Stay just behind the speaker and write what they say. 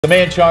The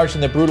man charged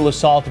in the brutal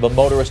assault of a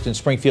motorist in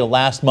Springfield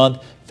last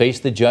month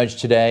faced the judge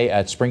today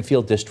at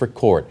Springfield District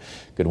Court.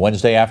 Good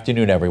Wednesday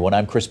afternoon, everyone.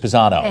 I'm Chris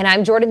Pisano. And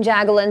I'm Jordan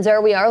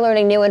Jagalinzer. We are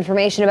learning new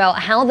information about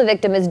how the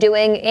victim is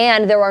doing,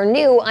 and there are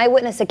new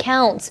eyewitness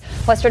accounts.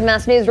 Western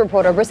Mass News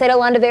reporter Briseida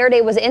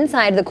Landaverde was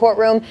inside the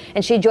courtroom,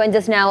 and she joins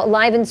us now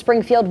live in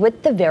Springfield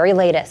with the very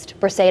latest.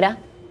 Briseida?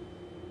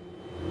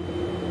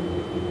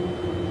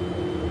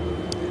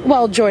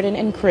 Well, Jordan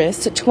and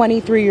Chris,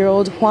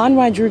 23-year-old Juan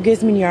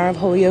Rodriguez Minyar of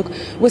Holyoke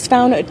was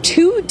found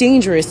too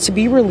dangerous to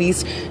be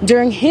released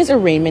during his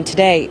arraignment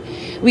today.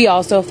 We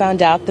also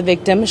found out the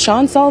victim,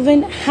 Sean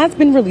Sullivan, has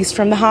been released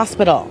from the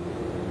hospital.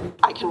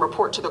 I can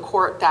report to the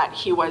court that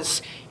he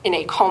was in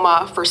a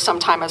coma for some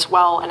time as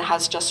well and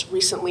has just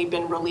recently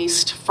been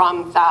released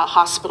from the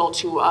hospital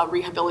to a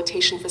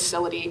rehabilitation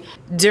facility.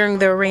 During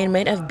the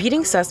arraignment of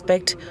beating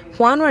suspect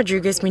Juan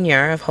Rodriguez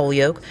Minyar of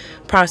Holyoke,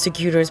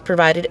 prosecutors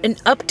provided an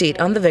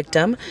update on the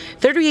victim,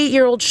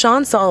 38-year-old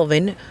Sean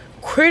Sullivan,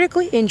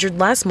 critically injured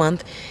last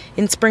month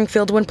in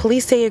Springfield when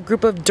police say a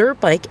group of dirt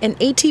bike and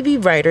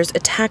ATV riders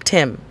attacked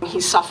him. He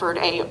suffered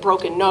a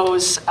broken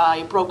nose,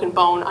 a broken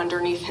bone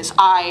underneath his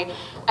eye,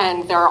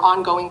 and there are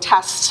ongoing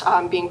tests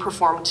being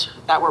performed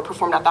that were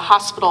performed at the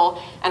hospital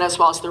and as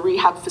well as the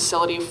rehab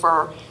facility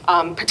for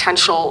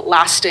potential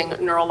lasting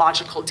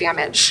neurological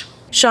damage.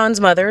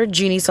 Sean's mother,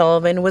 Jeannie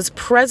Sullivan, was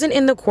present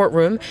in the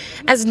courtroom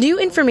as new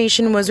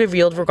information was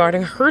revealed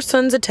regarding her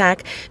son's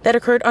attack that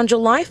occurred on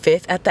July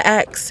 5th at the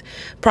X.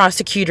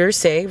 Prosecutors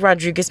say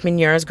Rodriguez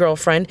Minyar's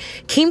girlfriend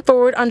came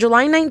forward on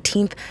July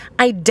 19th,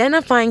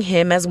 identifying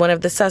him as one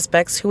of the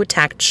suspects who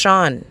attacked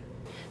Sean.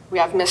 We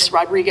have Ms.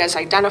 Rodriguez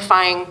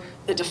identifying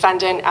the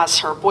defendant as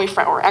her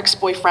boyfriend or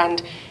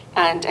ex-boyfriend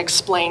and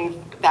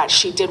explained that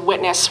she did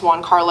witness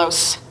Juan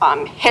Carlos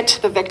hit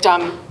the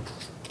victim.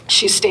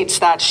 She states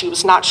that she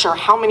was not sure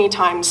how many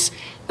times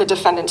the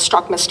defendant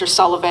struck Mr.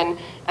 Sullivan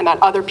and that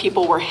other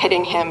people were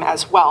hitting him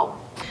as well.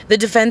 The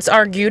defense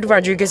argued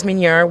Rodriguez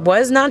Minyar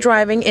was not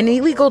driving an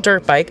illegal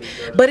dirt bike,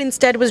 but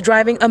instead was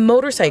driving a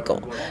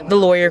motorcycle. The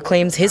lawyer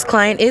claims his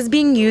client is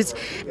being used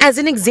as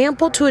an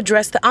example to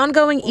address the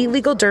ongoing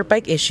illegal dirt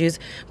bike issues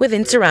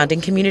within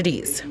surrounding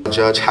communities.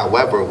 Judge,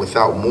 however,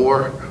 without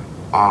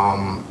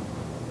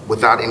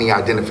any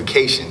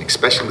identification,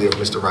 especially if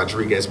Mr.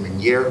 Rodriguez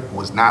Minyar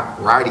was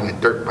not riding a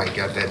dirt bike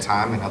at that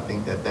time, and I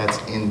think that that's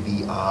in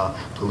the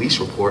police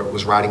report,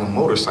 was riding a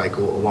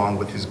motorcycle along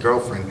with his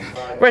girlfriend.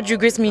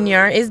 Rodriguez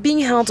Minyar is being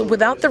held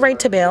without the right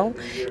to bail.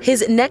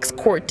 His next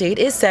court date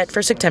is set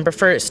for September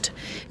 1st.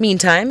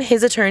 Meantime,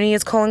 his attorney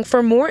is calling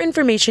for more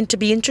information to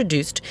be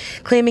introduced,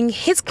 claiming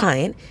his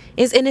client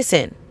is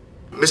innocent.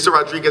 Mr.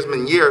 Rodriguez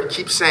Minyar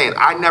keeps saying,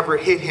 I never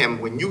hit him.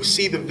 When you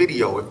see the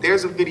video, if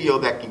there's a video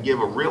that can give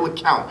a real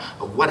account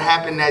of what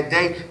happened that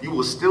day, you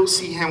will still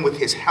see him with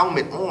his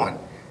helmet on.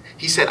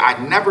 He said,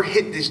 I never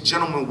hit this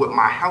gentleman with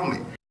my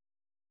helmet.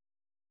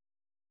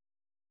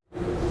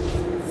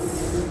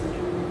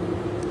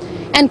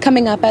 And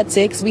coming up at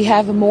 6, we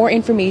have more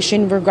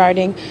information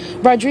regarding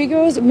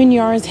Rodriguez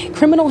Minyar's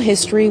criminal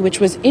history, which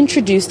was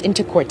introduced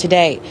into court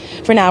today.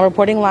 For now,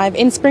 reporting live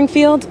in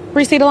Springfield,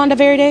 Briseida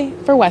Landaverde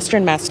for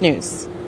Western Mass News.